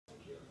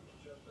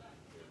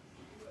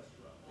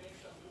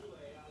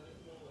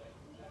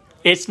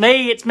It's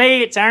me,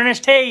 it's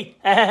Ernest T.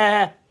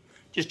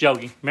 Just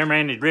joking. Remember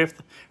Andy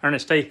Griffith,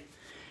 Ernest T.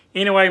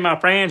 Anyway, my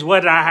friends,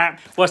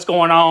 what's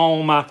going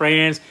on, my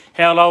friends?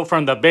 Hello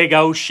from the Big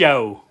O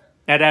Show.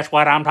 Now, that's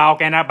what I'm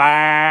talking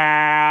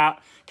about.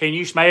 Can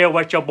you smell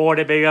what your boy,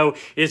 the Big O,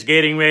 is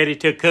getting ready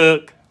to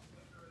cook?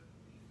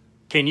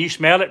 Can you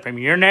smell it from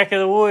your neck of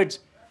the woods?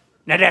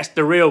 Now, that's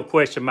the real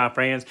question, my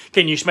friends.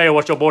 Can you smell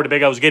what your boy, the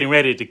Big O, is getting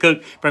ready to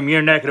cook from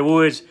your neck of the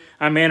woods?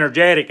 I'm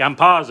energetic. I'm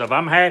positive.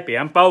 I'm happy.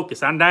 I'm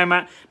focused. I'm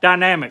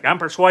dynamic. I'm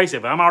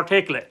persuasive. I'm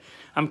articulate.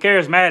 I'm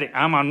charismatic.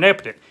 I'm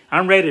omnipotent.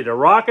 I'm ready to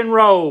rock and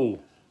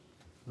roll.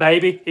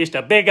 Baby, it's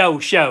the Big O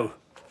Show.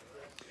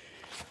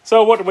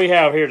 So what do we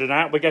have here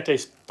tonight? We got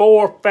these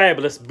 4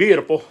 fabulous,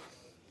 beautiful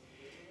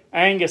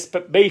Angus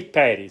beef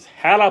patties.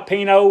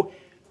 Jalapeno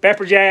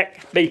pepper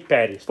jack beef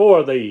patties. 4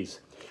 of these.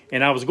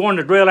 And I was going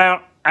to grill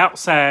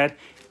outside,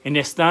 and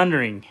it's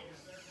thundering.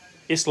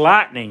 It's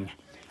lightning.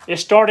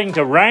 It's starting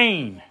to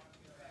rain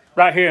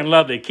right here in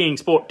lovely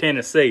Kingsport,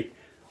 Tennessee.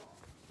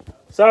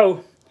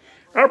 So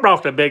I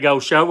brought the Big O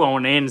Show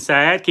on the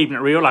inside, keeping it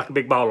real like a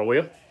big baller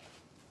will.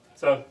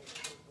 So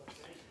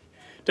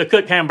to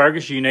cook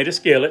hamburgers, you need a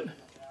skillet.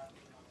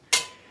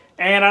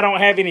 And I don't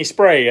have any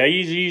spray. I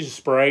usually use a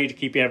spray to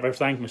keep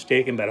everything from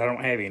sticking, but I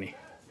don't have any.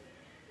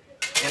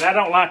 And I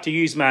don't like to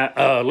use my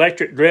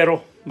electric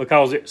griddle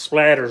because it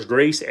splatters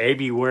grease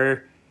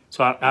everywhere.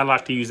 So I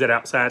like to use that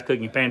outside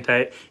cooking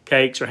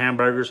pancakes or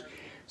hamburgers.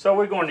 So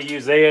we're going to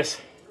use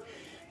this.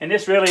 And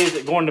this really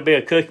isn't going to be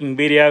a cooking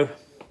video.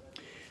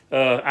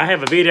 I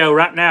have a video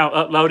right now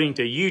uploading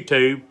to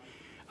YouTube.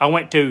 I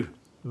went to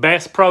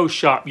Bass Pro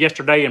Shop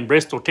yesterday in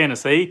Bristol,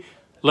 Tennessee.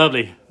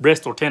 Lovely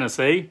Bristol,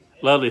 Tennessee.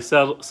 Lovely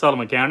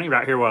Sullivan County,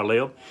 right here where I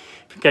live.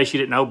 In case you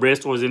didn't know,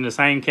 Bristol is in the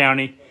same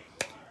county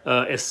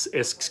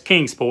as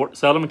Kingsport,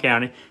 Sullivan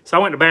County. So I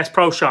went to Bass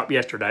Pro Shop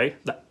yesterday,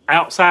 the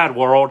outside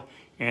world,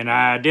 and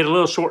I did a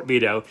little short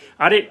video.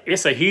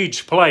 It's a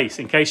huge place,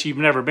 in case you've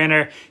never been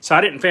there. So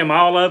I didn't film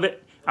all of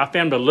it. I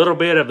filmed a little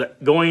bit of the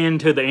going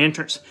into the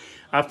entrance.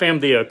 I filmed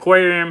the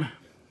aquarium.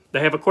 They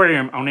have an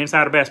aquarium on the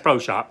inside of Bass Pro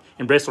Shop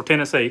in Bristol,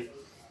 Tennessee.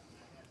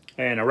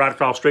 And right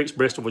across the street's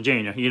Bristol,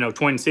 Virginia. You know,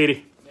 Twin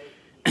City.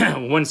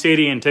 1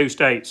 city and 2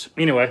 states.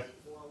 Anyway,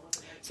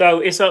 so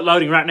it's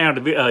uploading right now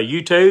to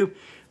YouTube.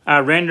 I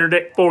rendered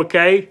it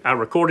 4K. I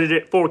recorded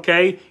it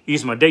 4K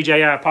using my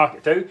DJI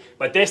Pocket 2.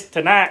 But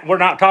tonight, we're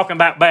not talking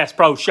about Bass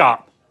Pro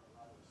Shop.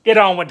 Get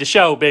on with the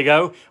show, Big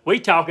O. We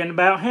talking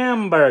about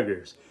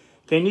hamburgers.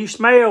 Can you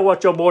smell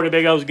what your boy, the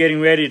Big O, is getting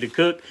ready to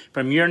cook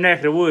from your neck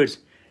of the woods?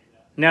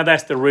 Now,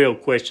 that's the real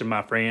question,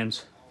 my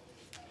friends.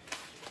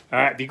 All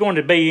right, if you're going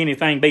to be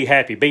anything, be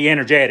happy. Be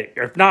energetic.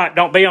 Or if not,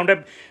 don't be on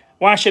the...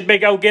 Why should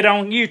Big O get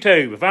on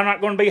YouTube if I'm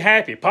not going to be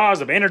happy,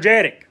 positive,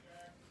 energetic,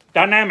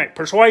 dynamic,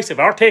 persuasive,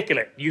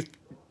 articulate?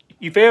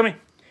 You feel me?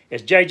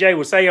 As JJ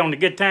would say on the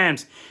Good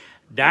Times,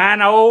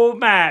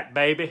 dynamite,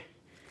 baby.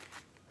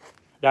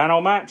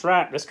 Dynamite's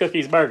right. Let's cook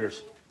these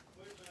burgers.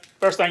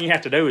 First thing you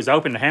have to do is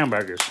open the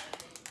hamburgers.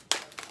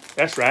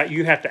 That's right.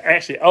 You have to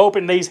actually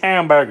open these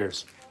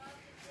hamburgers.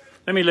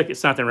 Let me look at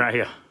something right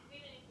here.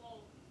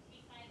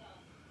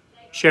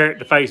 Share it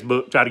to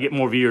Facebook. Try to get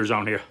more viewers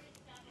on here.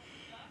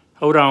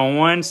 Hold on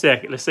 1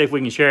 second. Let's see if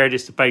we can share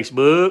this to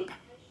Facebook.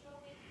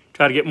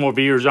 Try to get more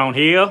viewers on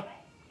here.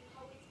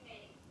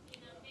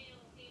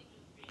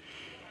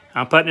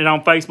 I'm putting it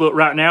on Facebook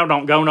right now.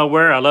 Don't go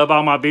nowhere. I love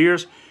all my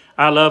viewers.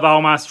 I love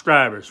all my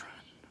subscribers.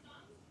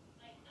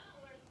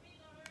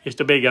 It's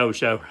the Big O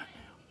Show.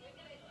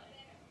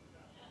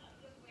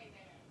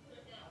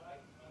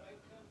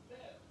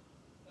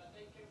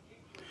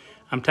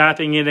 I'm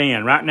typing it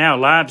in right now,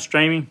 live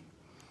streaming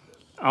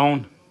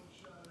on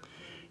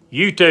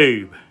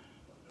YouTube.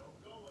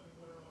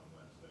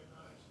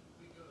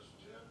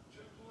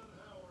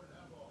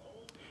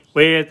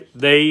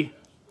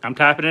 I'm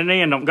typing it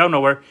in, don't go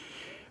nowhere.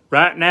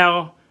 Right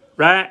now,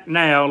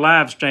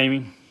 live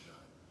streaming.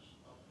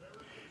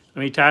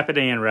 Let me type it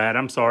in right,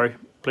 I'm sorry.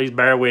 Please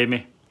bear with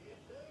me.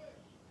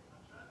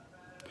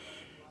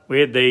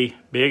 With the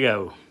Big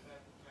O.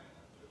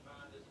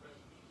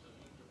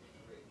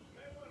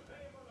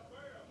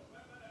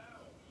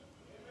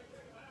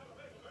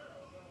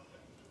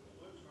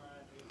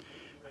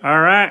 All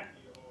right,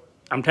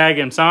 I'm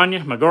tagging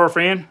Sonia, my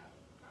girlfriend.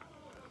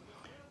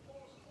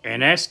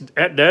 And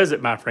that does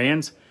it, my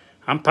friends.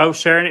 I'm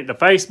post-sharing it to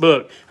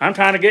Facebook. I'm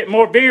trying to get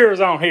more viewers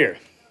on here.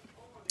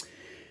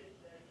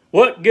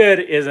 What good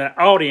is an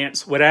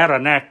audience without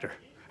an actor?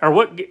 Or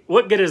what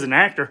good is an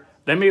actor?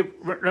 Let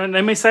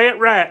me say it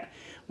right.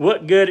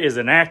 What good is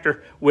an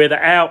actor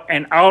without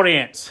an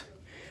audience?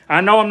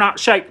 I know I'm not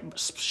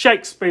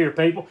Shakespeare,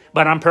 people,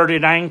 but I'm pretty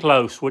dang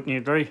close. Wouldn't you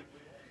agree?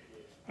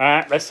 All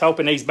right, let's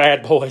open these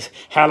bad boys.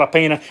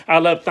 Jalapeno. I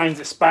love things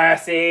that's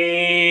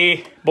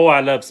spicy. Boy, I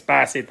love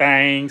spicy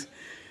things.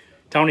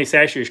 Tony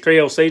Sasher's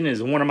Creole Seasoning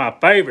is one of my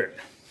favorite.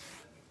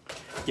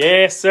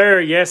 Yes, sir.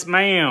 Yes,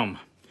 ma'am.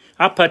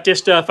 I put this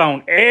stuff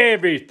on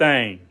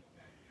everything.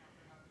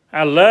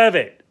 I love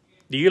it.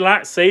 Do you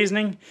like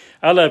seasoning?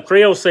 I love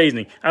Creole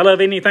seasoning. I love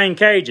anything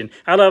Cajun.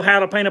 I love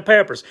jalapeno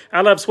peppers.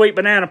 I love sweet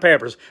banana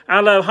peppers. I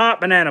love hot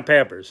banana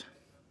peppers.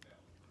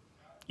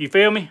 You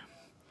feel me?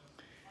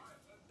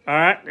 All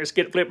right, let's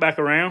get it flipped back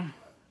around.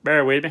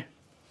 Bear with me.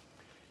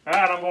 All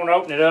right, I'm going to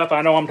open it up.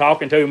 I know I'm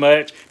talking too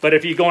much, but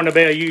if you're going to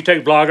be a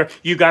YouTube vlogger,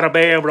 you got to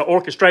be able to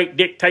orchestrate,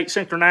 dictate,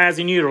 synchronize,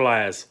 and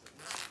utilize.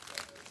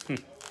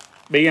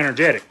 Be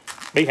energetic.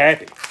 Be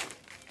happy.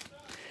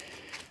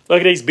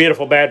 Look at these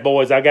beautiful bad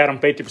boys. I got them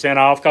 50%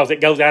 off because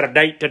it goes out of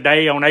date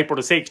today on April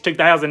the 6th,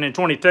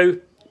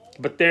 2022.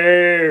 But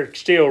they're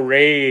still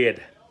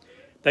red.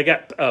 They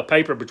got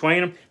paper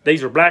between them.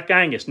 These are Black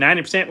Angus,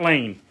 90%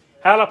 lean.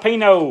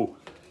 Jalapeno.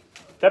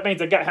 That means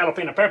they got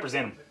jalapeno peppers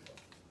in them.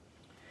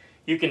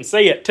 You can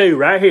see it too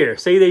right here.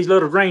 See these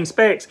little green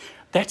specks?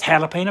 That's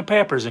jalapeno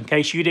peppers, in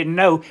case you didn't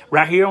know,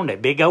 right here on the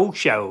big old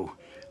show.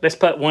 Let's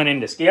put one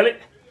in the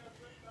skillet.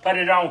 Put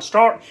it on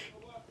start.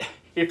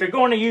 If you're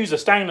going to use a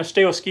stainless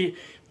steel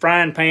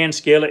frying pan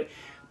skillet,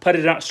 put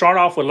it on, start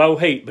off with low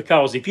heat,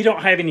 because if you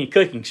don't have any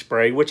cooking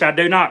spray, which I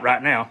do not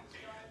right now,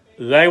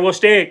 they will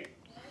stick.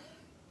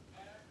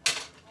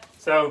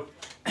 So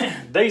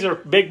these are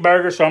big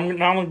burgers, so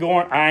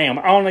I am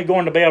only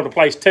going to be able to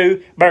place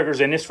 2 burgers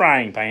in this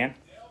frying pan.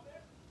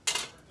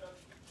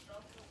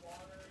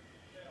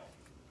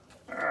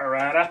 All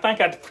right, I think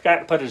I forgot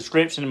to put a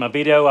description in my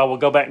video. I will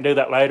go back and do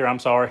that later. I'm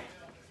sorry.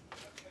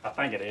 I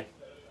think I did.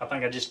 I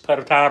think I just put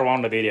a title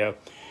on the video.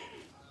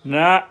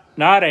 Not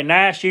a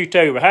nice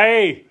YouTuber.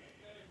 Hey,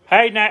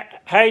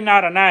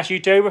 not a nice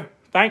YouTuber.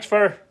 Thanks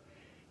for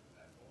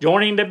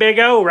joining the Big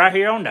O right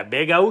here on the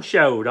Big O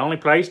Show. The only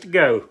place to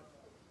go.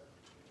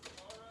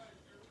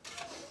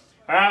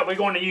 All right, we're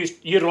going to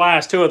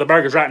utilize 2 of the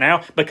burgers right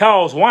now.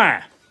 Because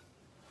why?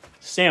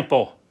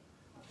 Simple.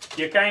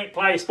 You can't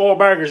place 4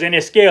 burgers in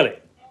this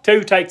skillet.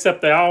 2 takes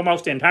up the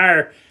almost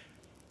entire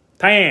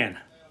pan.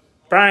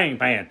 Frying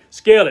pan,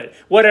 skillet,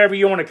 whatever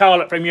you want to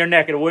call it from your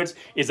neck of the woods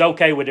is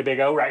okay with the Big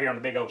O right here on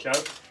the Big O Show.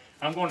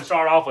 I'm going to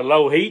start off with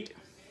low heat.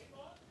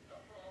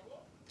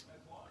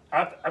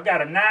 I've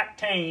got a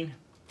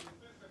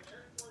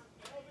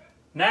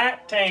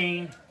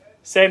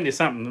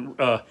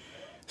 1970-something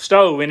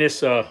stove in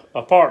this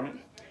apartment.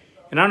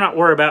 And I'm not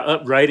worried about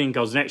upgrading,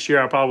 because next year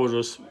I'm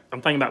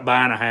thinking about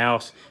buying a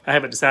house. I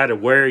haven't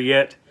decided where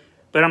yet,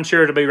 but I'm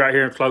sure it'll be right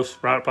here close,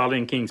 probably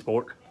in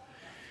Kingsport.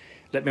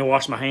 Let me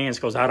wash my hands,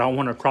 because I don't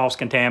want to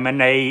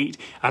cross-contaminate.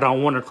 I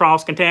don't want to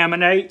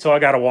cross-contaminate, so I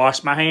got to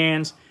wash my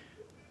hands.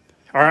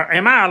 Or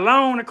am I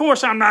alone? Of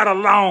course I'm not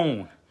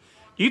alone.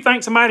 Do you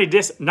think somebody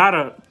this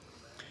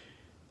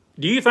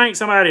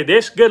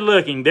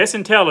good-looking, this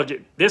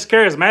intelligent, this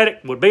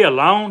charismatic would be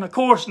alone? Of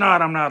course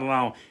not. I'm not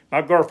alone.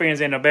 My girlfriend's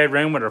in the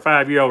bedroom with her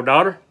 5-year-old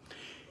daughter,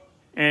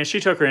 and she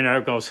took her in there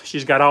because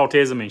she's got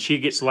autism and she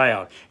gets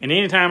loud. And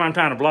anytime I'm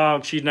trying to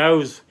vlog, she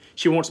knows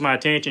she wants my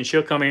attention.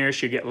 She'll come in here,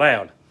 she'll get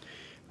loud.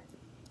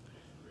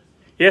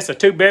 Yes, a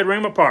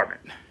 2-bedroom apartment.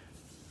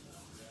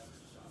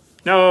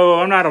 No,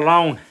 I'm not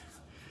alone.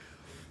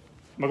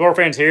 My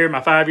girlfriend's here,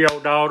 my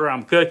 5-year-old daughter.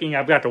 I'm cooking.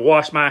 I've got to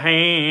wash my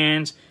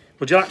hands.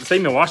 Would you like to see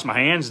me wash my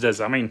hands?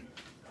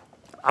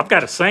 I've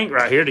got a sink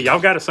right here. Do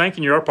y'all got a sink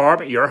in your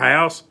apartment, your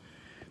house?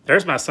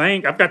 There's my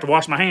sink. I've got to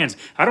wash my hands.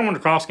 I don't want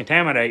to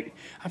cross-contaminate.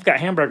 I've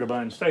got hamburger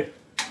buns, too.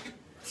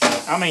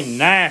 I mean,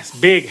 nice,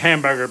 big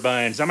hamburger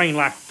buns. I mean,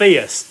 like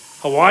this.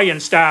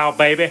 Hawaiian style,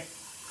 baby.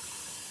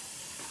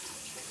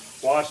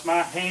 Wash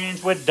my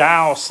hands with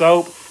Dial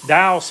soap.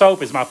 Dial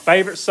soap is my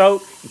favorite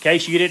soap, in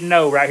case you didn't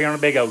know, right here on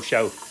the Big O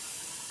Show.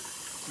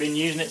 Been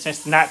using it since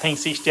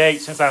 1968,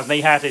 since I was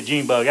knee-high to a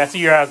June bug. That's the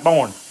year I was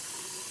born.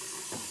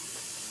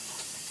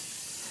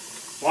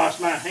 Wash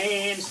my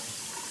hands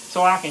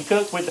so I can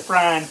cook with the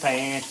frying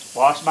pan.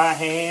 Wash my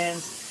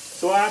hands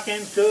so I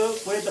can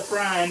cook with the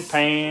frying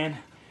pan.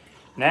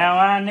 Now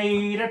I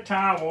need a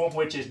towel,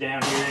 which is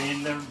down here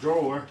in the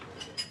drawer.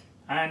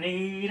 I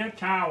need a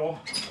towel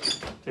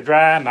to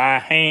dry my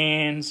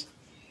hands.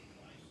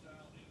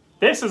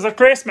 This is a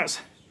Christmas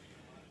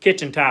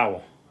kitchen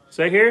towel.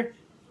 See here?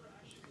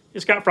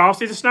 It's got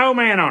Frosty the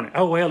Snowman on it.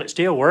 Oh, well, it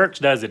still works,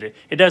 doesn't it?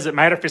 It doesn't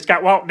matter if it's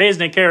got Walt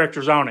Disney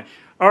characters on it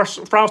or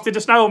Frosty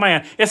the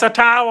Snowman. It's a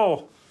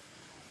towel.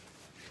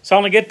 It's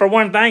only good for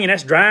one thing, and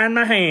that's drying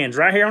my hands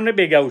right here on the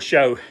Big O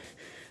Show.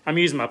 I'm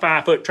using my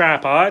 5-foot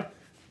tripod,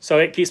 so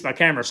it keeps my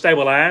camera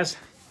stabilized.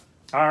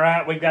 All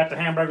right, we've got the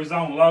hamburgers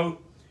on low.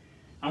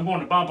 I'm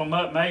going to bump them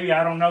up maybe.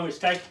 I don't know. It's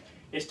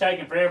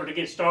taking forever to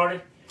get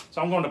started.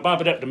 So I'm going to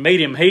bump it up to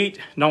medium heat.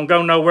 Don't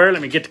go nowhere.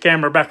 Let me get the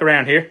camera back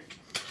around here.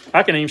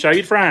 I can even show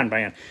you the frying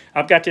pan.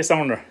 I've got this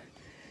on the...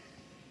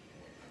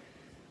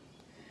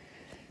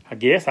 I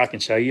guess I can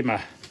show you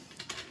my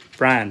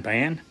frying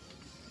pan.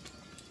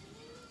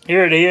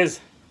 Here it is.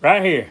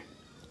 Right here.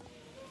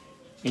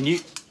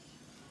 And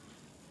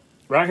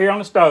right here on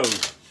the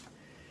stove.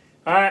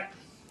 Alright.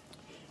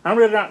 I'm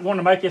really not going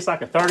to make this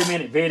like a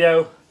 30-minute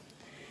video.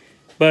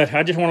 But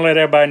I just want to let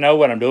everybody know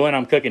what I'm doing.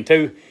 I'm cooking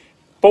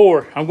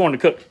I'm going to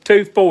cook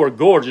 4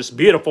 gorgeous,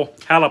 beautiful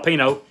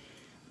jalapeno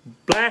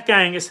Black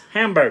Angus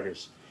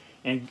hamburgers.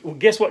 And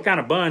guess what kind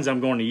of buns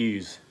I'm going to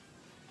use?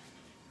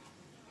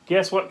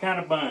 Guess what kind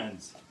of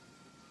buns?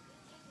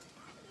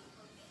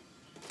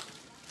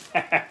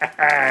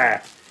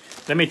 Let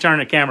me turn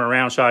the camera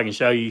around so I can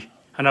show you.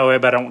 I know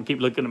everybody don't want to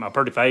keep looking at my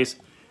pretty face.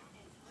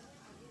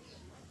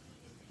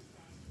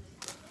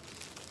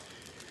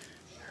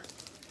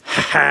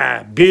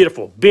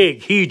 Beautiful,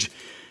 big, huge.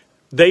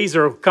 These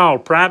are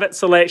called private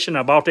selection.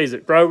 I bought these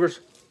at Kroger's.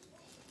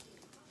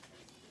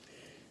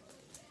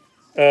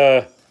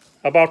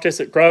 I bought this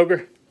at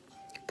Kroger.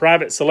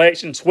 Private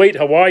selection, sweet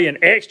Hawaiian,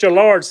 extra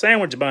large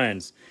sandwich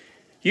buns.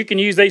 You can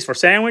use these for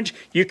sandwich.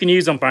 You can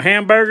use them for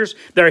hamburgers.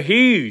 They're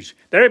huge.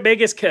 They're as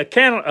big as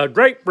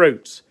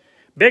grapefruits.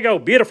 Big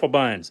old beautiful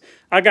buns.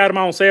 I got them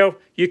on sale.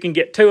 You can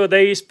get 2 of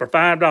these for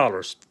 $5.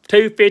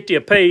 $2.50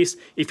 a piece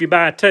if you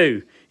buy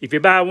 2. If you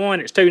buy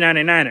 1, it's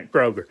 $2.99 at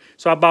Kroger.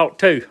 So I bought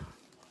 2.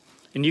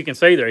 And you can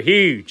see they're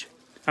huge.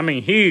 I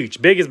mean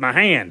huge, big as my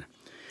hand.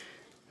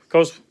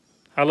 Because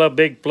I love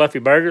big fluffy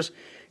burgers.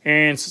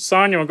 And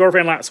Sonia, my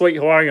girlfriend, likes sweet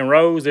Hawaiian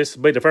rolls. This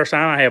will be the first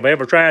time I have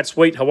ever tried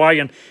sweet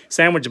Hawaiian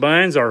sandwich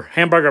buns or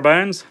hamburger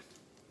buns.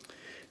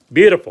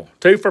 Beautiful.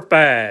 2 for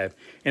 $5.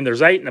 And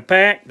there's 8 in a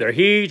pack. They're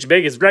huge,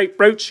 big as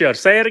grapefruit. Shall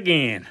say it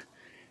again.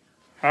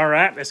 All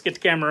right, let's get the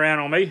camera around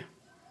on me.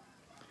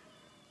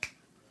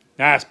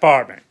 Nice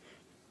apartment.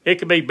 It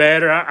could be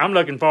better. I'm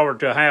looking forward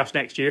to a house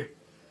next year.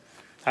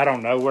 I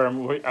don't know where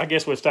I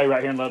guess we'll stay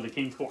right here in lovely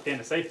Kingsport,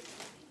 Tennessee.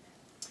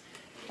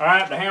 All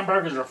right, the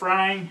hamburgers are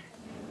frying.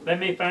 Let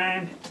me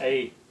find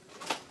a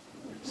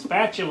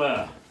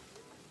spatula.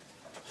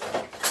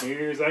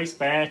 Here's a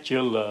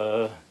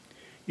spatula.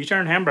 You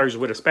turn hamburgers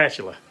with a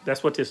spatula.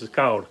 That's what this is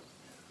called.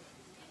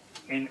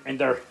 And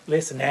they're,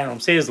 listen to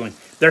them sizzling.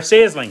 They're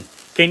sizzling.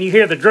 Can you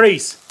hear the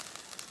grease?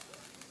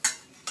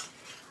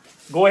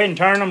 Go ahead and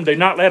turn them. Do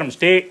not let them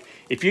stick.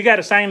 If you got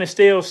a stainless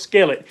steel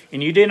skillet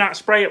and you did not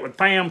spray it with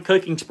Pam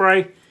cooking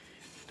spray,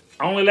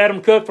 only let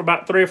them cook for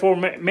about 3 or 4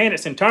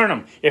 minutes and turn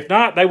them. If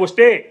not, they will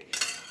stick.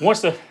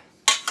 Once the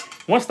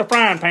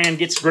frying pan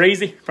gets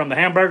greasy from the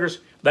hamburgers,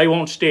 they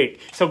won't stick.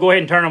 So go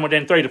ahead and turn them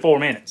within 3 to 4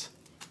 minutes.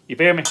 You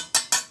feel me?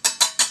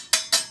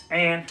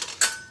 And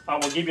I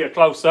will give you a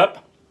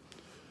close-up.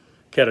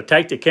 Can I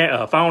take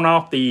the phone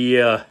off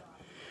the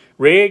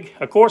rig?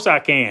 Of course I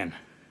can.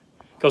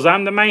 Because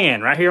I'm the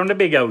man right here on the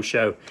Big O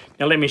Show.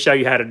 Now let me show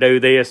you how to do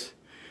this.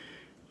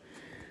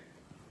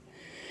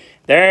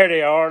 There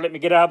they are. Let me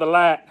get out of the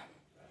light.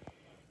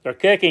 They're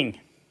cooking.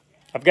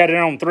 I've got it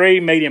on 3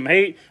 medium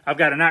heat. I've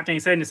got a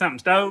 1970-something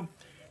stove.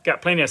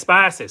 Got plenty of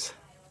spices.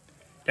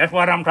 That's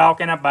what I'm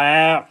talking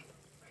about.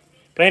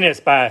 Plenty of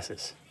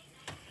spices.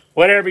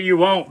 Whatever you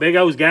want, Big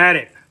O's got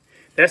it.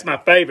 That's my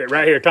favorite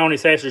right here, Tony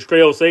Sasser's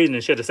Creole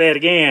Seasoning. Should have said it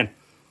again.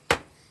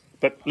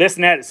 But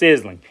listen to it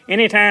sizzling.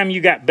 Anytime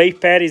you got beef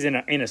patties in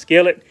a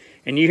skillet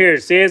and you hear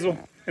it sizzle,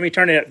 let me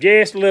turn it up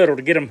just a little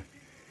to get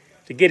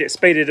it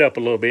speeded up a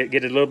little bit,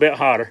 get it a little bit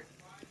hotter.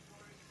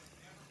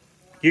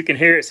 You can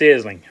hear it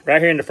sizzling right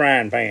here in the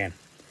frying pan.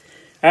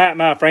 All right,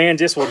 my friends,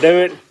 this will do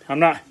it.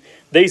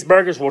 These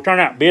burgers will turn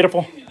out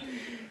beautiful.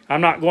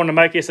 I'm not going to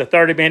make this a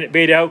 30-minute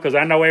video because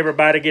I know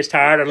everybody gets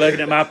tired of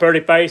looking at my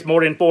pretty face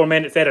more than 4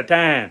 minutes at a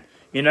time,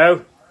 you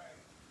know.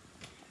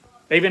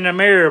 Even the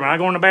mirror, when I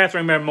go in the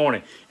bathroom every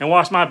morning and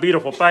wash my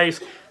beautiful face,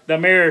 the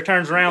mirror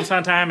turns around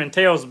sometime and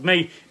tells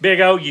me,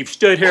 Big O, you've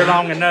stood here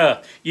long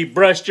enough. You've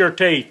brushed your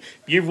teeth.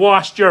 You've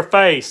washed your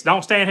face.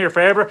 Don't stand here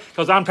forever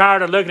because I'm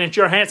tired of looking at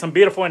your handsome,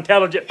 beautiful,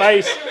 intelligent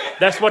face.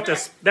 That's what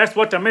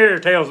the mirror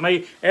tells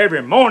me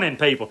every morning,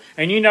 people.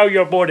 And you know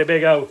your boy, the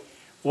Big O,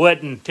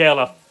 wouldn't tell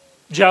a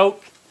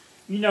joke.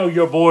 You know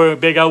your boy,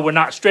 Big O, would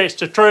not stretch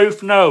the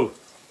truth. No.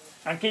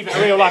 I keep it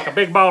real like a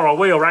big ball of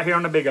wheel right here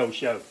on the Big O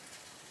Show.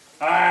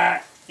 All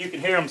right, you can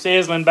hear them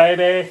sizzling,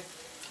 baby.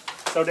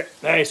 So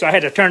I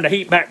had to turn the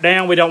heat back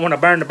down. We don't want to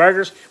burn the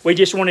burgers. We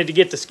just wanted to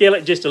get the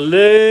skillet just a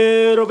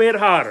little bit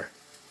hotter.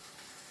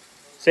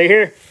 See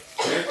here?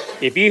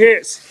 If you hear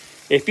it,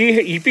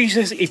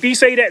 if you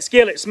see that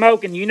skillet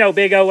smoking, you know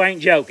Big O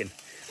ain't joking.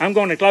 I'm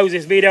going to close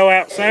this video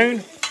out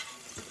soon.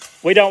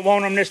 We don't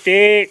want them to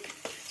stick.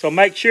 So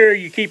make sure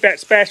you keep that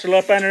spatula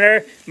up under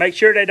there. Make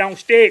sure they don't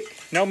stick.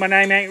 No, my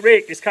name ain't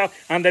Rick.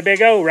 I'm the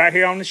Big O right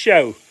here on the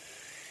show.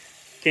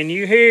 Can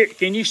you hear,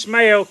 can you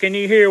smell, can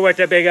you hear what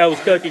the Big O's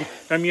cooking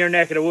from your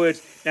neck of the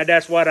woods? Now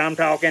that's what I'm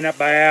talking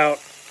about.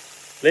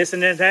 Listen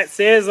to that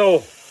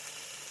sizzle.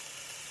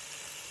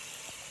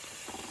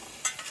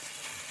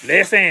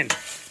 Listen,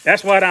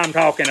 that's what I'm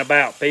talking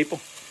about,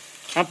 people.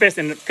 I'm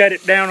fixing to cut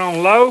it down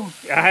on low.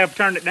 I have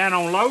turned it down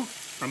on low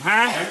from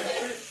high.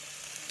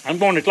 I'm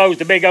going to close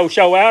the Big O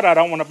Show out. I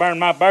don't want to burn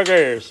my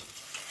burgers.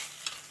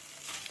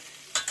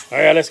 All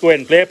right, let's go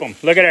ahead and flip them.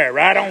 Look at that,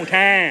 right on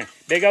time.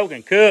 Big O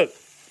can cook.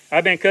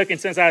 I've been cooking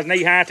since I was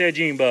knee-high to a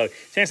June bug.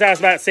 Since I was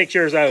about 6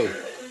 years old.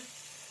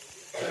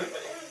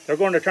 They're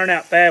going to turn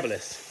out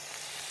fabulous.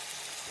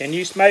 Can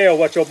you smell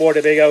what your boy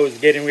the Big O is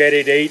getting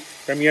ready to eat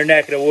from your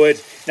neck of the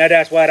woods? Now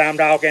that's what I'm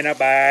talking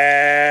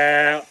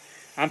about.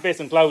 I'm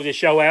fixing to close this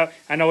show out.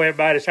 I know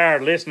everybody's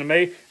tired of listening to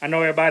me. I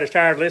know everybody's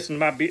tired of listening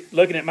to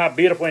looking at my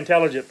beautiful,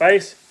 intelligent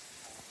face.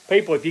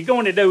 People, if you're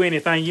going to do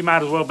anything, you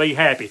might as well be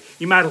happy.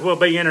 You might as well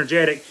be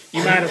energetic.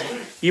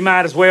 You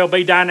might as well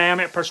be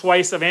dynamic,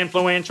 persuasive,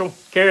 influential,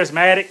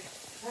 charismatic.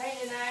 Pain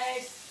in the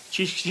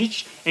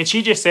ass.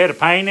 She just said a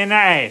pain in the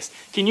ass.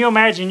 Can you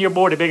imagine your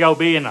boy, the Big O,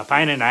 being a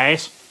pain in the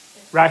ass?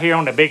 Right here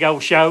on the Big O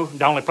Show,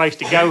 the only place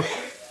to go.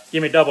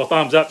 Give me a double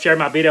thumbs up. Share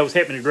my videos.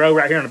 Help me to grow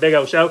right here on the Big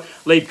O Show.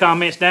 Leave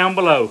comments down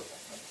below.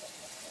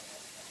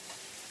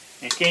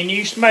 And can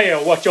you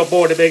smell what your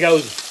boy, the Big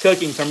O's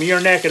cooking from your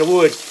neck of the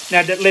woods?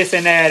 Now,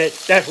 listen at it.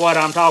 That's what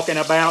I'm talking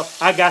about.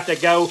 I got to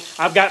go.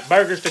 I've got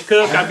burgers to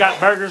cook. I've got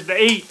burgers to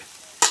eat.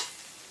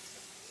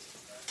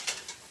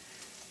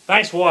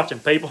 Thanks for watching,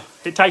 people.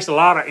 It takes a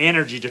lot of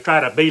energy to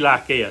try to be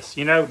like this.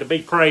 You know, to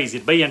be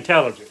crazy, to be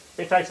intelligent.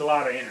 It takes a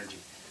lot of energy.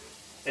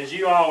 As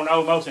you all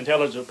know, most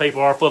intelligent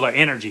people are full of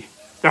energy.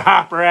 They're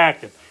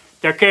hyperactive.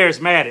 They're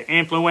charismatic,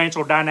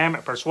 influential,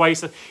 dynamic,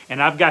 persuasive.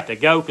 And I've got to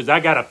go because I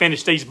got to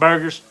finish these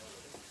burgers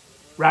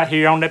right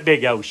here on the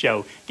Big O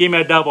Show. Give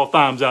me a double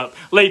thumbs up.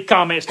 Leave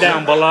comments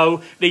down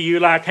below. Do you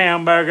like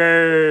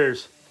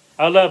hamburgers?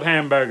 I love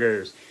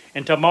hamburgers.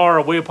 And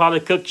tomorrow we'll probably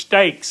cook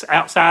steaks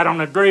outside on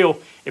the grill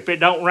if it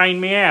don't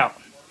rain me out.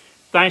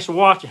 Thanks for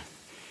watching.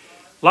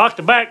 Lock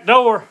the back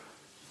door.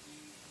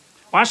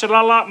 Why should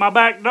I lock my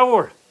back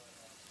door?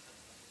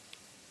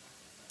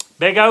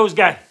 Big O's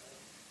got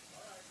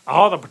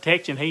all the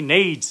protection he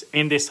needs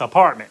in this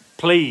apartment.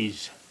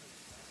 Please.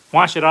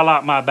 Why should I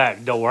lock my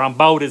back door? I'm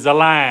bold as a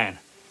lion.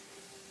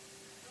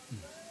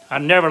 I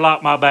never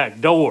lock my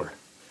back door.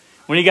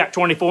 When you got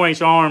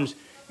 24-inch arms,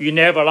 you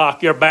never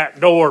lock your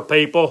back door,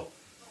 people.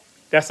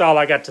 That's all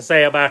I got to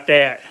say about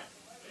that.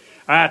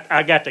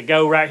 I got to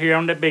go right here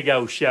on the Big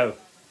O Show.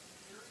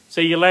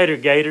 See you later,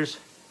 Gators.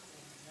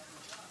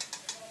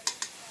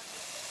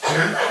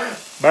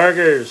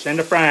 Burgers in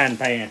the frying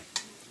pan.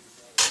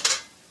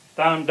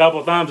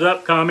 Double thumbs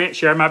up, comment,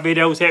 share my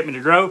videos, help me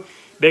to grow.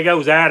 Big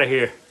O's out of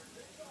here.